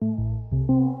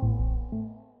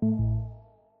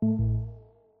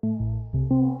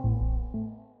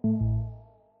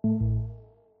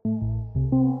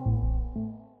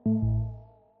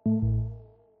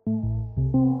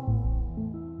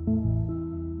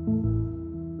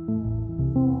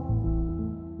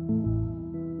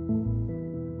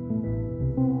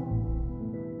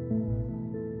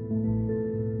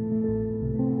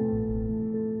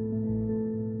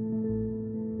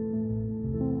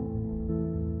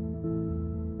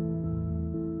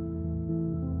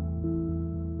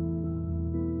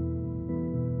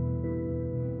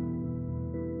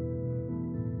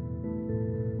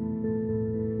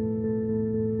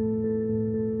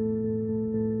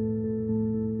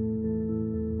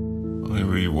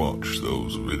rewatched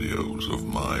those videos of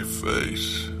my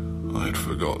face, I'd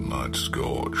forgotten I'd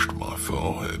scorched my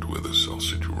forehead with a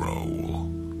sausage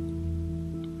roll.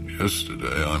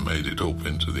 Yesterday I made it up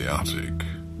into the attic.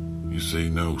 You see,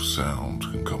 no sound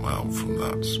can come out from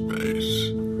that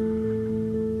space.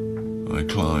 I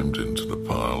climbed into the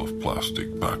pile of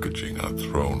plastic packaging I'd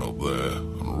thrown up there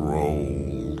and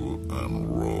rolled,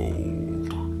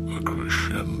 a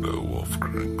crescendo of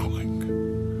crinkling.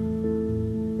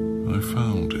 I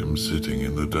found him sitting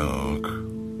in the dark,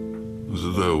 as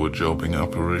though a jobbing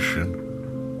apparition.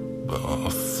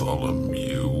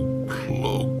 Bartholomew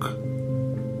Plug.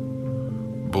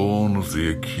 Born of the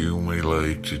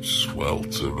accumulated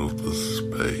swelter of the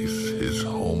space, his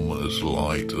hum as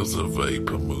light as a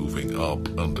vapour moving up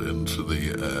and into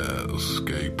the air,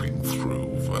 escaping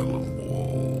through vellum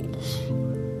walls.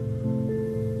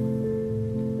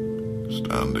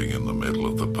 Standing in the middle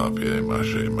of the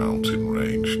papier-mâché mountain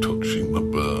range, touching the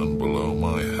burn below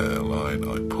my hairline,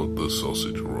 I put the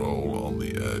sausage roll on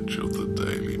the edge of the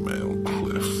Daily Mail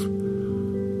cliff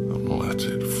and let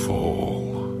it fall.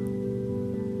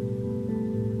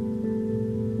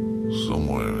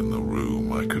 Somewhere in the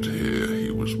room I could hear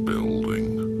he was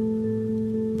building.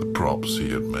 The props he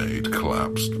had made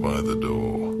collapsed by the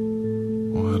door.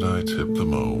 Or had I tipped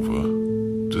them over,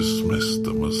 dismissed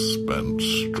them as spent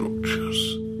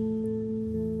structures?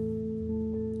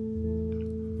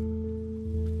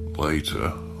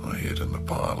 Later, I hid in the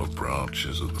pile of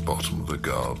branches at the bottom of the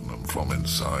garden and from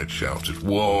inside shouted,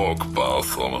 "Walk,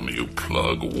 Bartholomew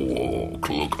Plug, walk.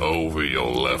 Look over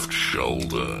your left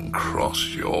shoulder and cross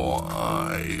your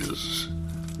eyes."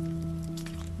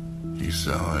 He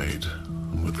sighed,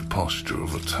 and with the posture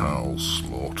of a towel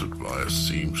slaughtered by a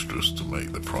seamstress to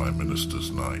make the Prime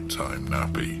Minister's nighttime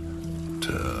nappy,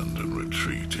 turned and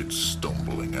retreated,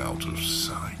 stumbling out of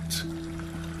sight.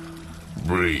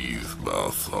 Breathe,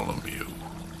 Bartholomew.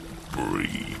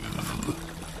 Breathe.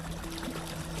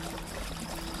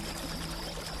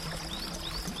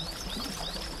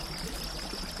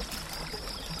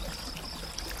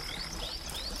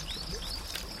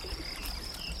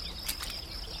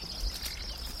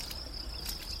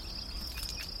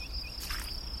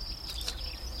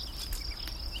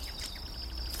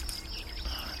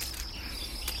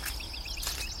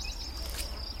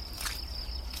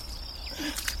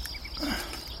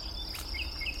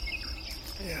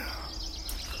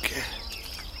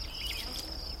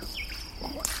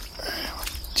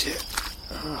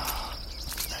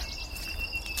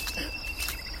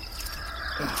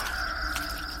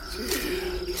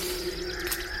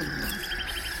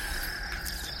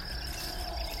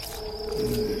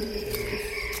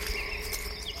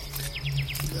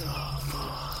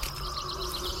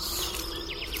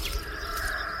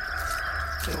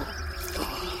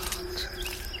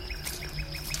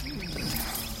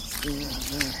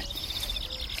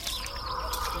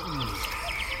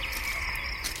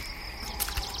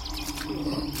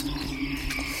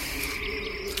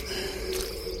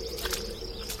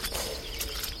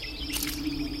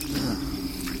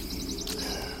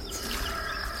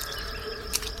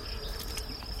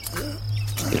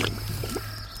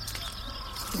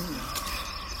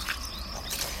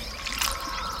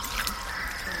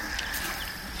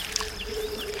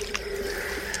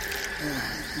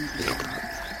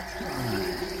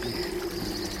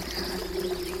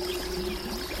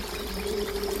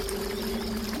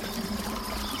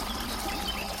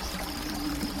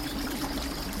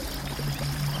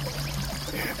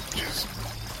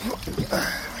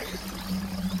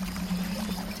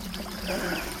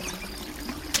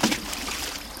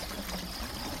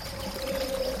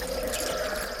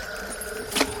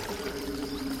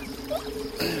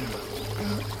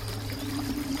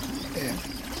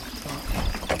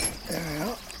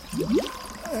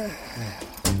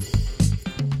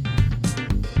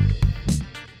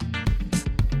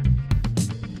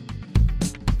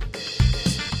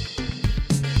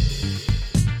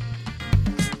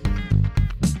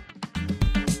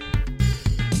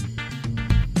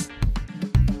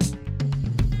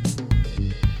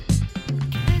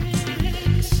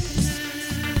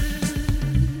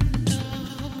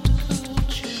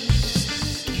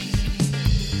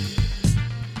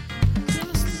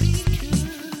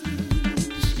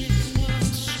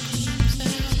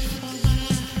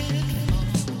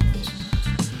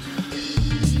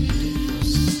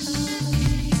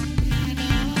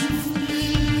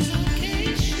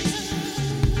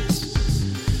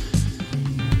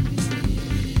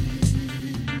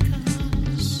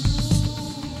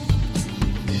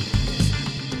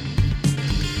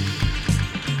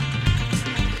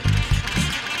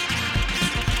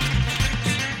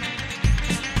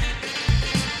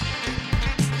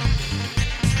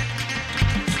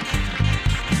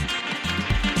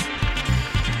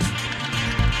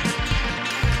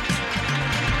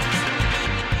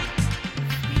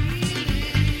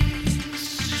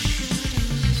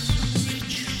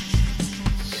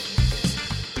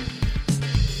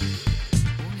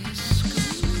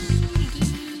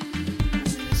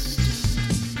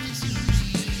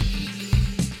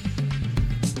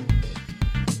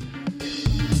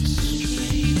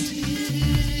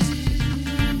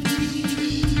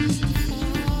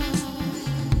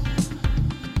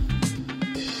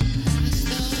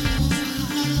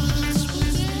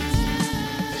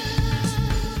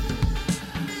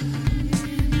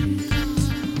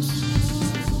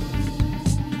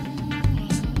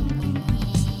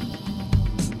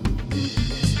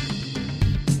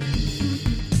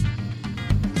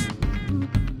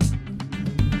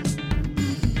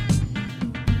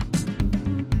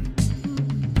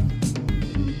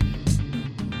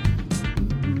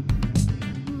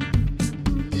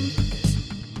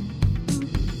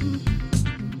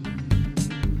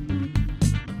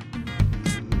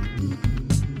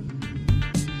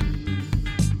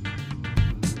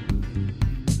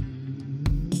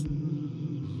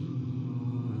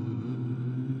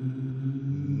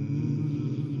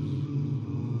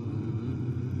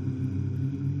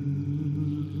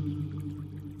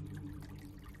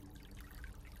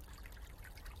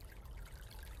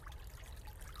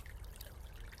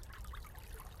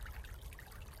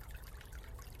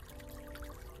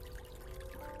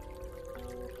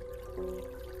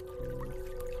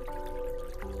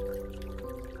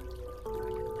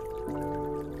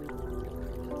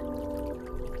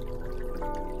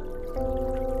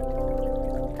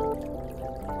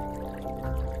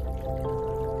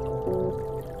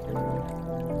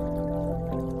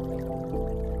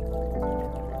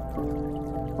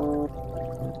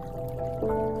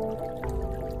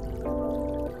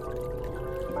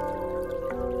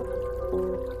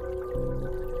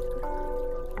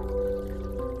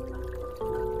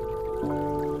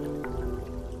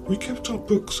 We kept our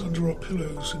books under our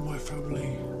pillows in my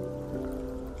family.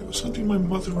 It was something my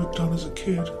mother had done as a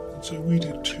kid, and so we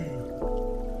did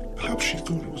too. Perhaps she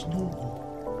thought it was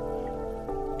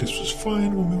normal. This was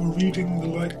fine when we were reading the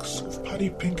likes of Paddy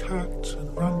Pinkhat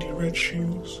and Randy Red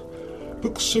Shoes,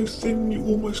 books so thin you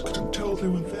almost couldn't tell they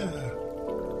were there.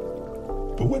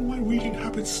 But when my reading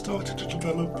habits started to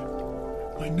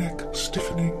develop, my neck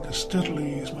stiffening as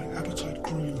steadily as my appetite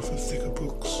grew for thicker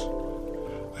books,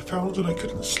 I found that I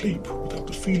couldn't sleep without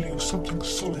the feeling of something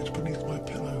solid beneath my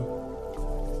pillow.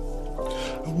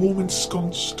 A warm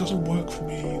ensconce doesn't work for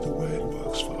me the way it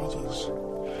works for others.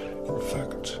 In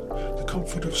fact, the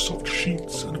comfort of soft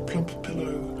sheets and a plump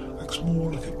pillow acts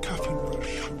more like a caffeine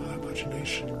rush for my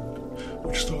imagination,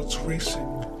 which starts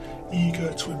racing,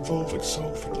 eager to involve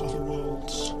itself in other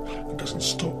worlds, and doesn't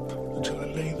stop until I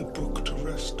lay the book to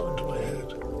rest under my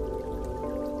head.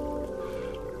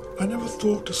 I never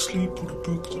thought to sleep on a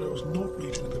book that I was not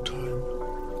reading at the time,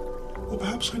 or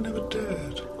perhaps I never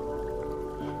dared.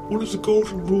 One of the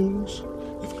golden rules,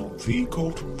 if not the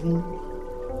golden rule,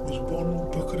 was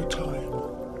one book at a time.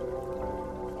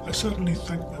 I certainly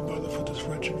thank my mother for this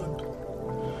regimen.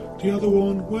 The other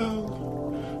one,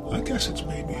 well, I guess it's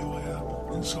made me who I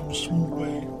am in some small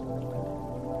way.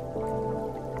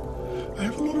 I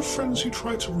have a lot of friends who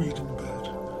try to read in bed,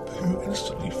 but who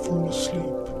instantly fall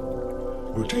asleep.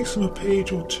 Or it takes them a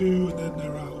page or two and then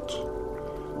they're out.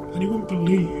 And you wouldn't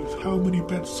believe how many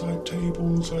bedside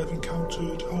tables I've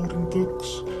encountered holding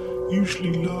books,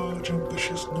 usually large,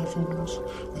 ambitious novels,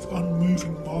 with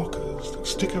unmoving markers that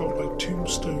stick out like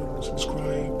tombstones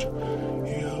inscribed,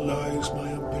 "Here lies my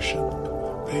ambition,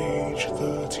 page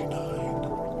 39.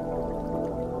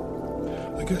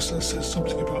 I guess that says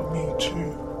something about me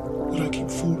too, that I keep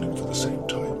falling for the same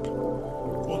type,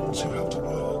 ones who have the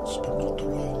words but not the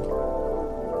will.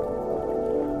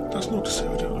 That's not to say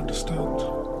I don't understand.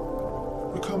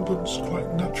 Recumbence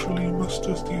quite naturally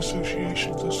musters the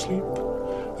associations of sleep,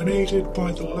 and aided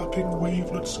by the lapping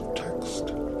wavelets of text,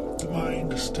 the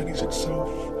mind steadies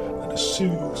itself and is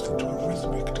soothed into a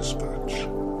rhythmic dispatch.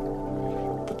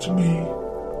 But to me,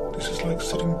 this is like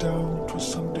sitting down to a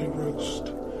Sunday roast,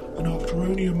 and after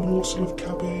only a morsel of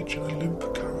cabbage and a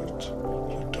limp carrot,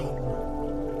 you're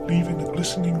done, leaving the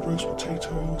glistening roast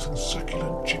potatoes and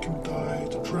succulent chicken thigh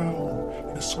to drown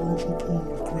in a sorrowful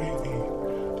pool of gravy.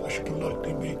 I should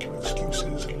politely make your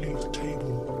excuses and leave the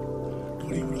table.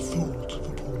 Not even a thought of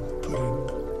a poor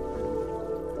pudding.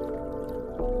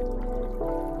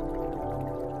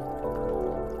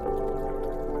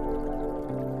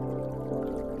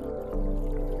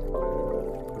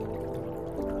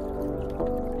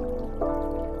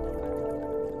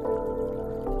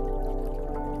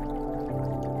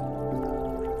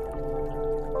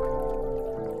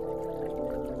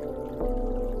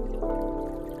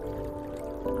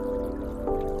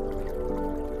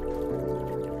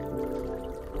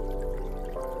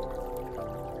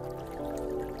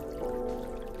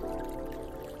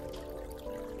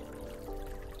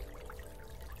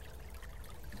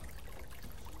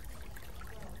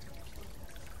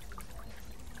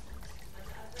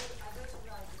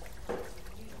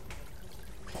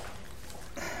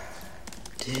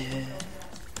 Dear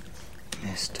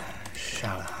Mr.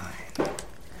 Shalahine,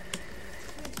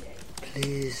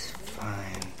 please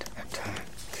find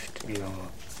attached your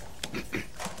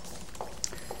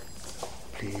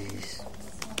please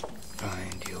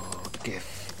find your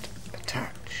gift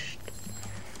attached,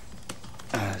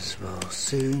 as will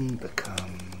soon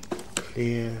become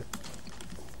clear,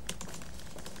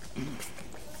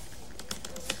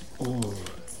 all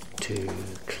too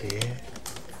clear.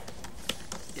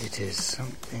 It is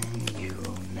something you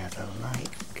will never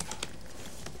like,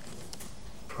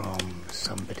 from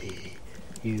somebody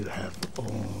you have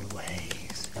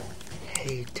always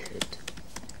hated,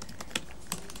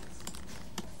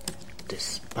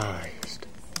 despised.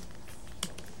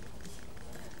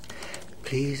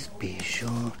 Please be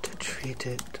sure to treat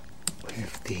it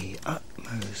with the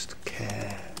utmost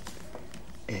care.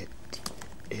 It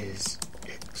is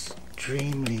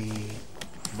extremely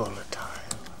volatile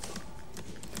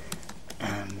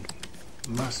and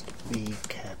must be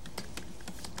kept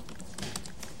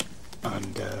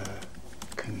under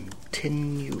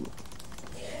continual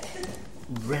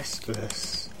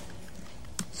restless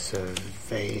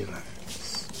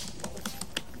surveillance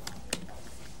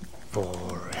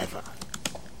forever.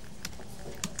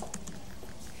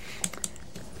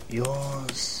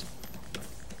 Yours,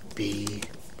 B.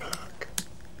 Plug,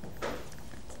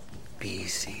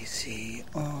 BCC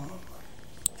on.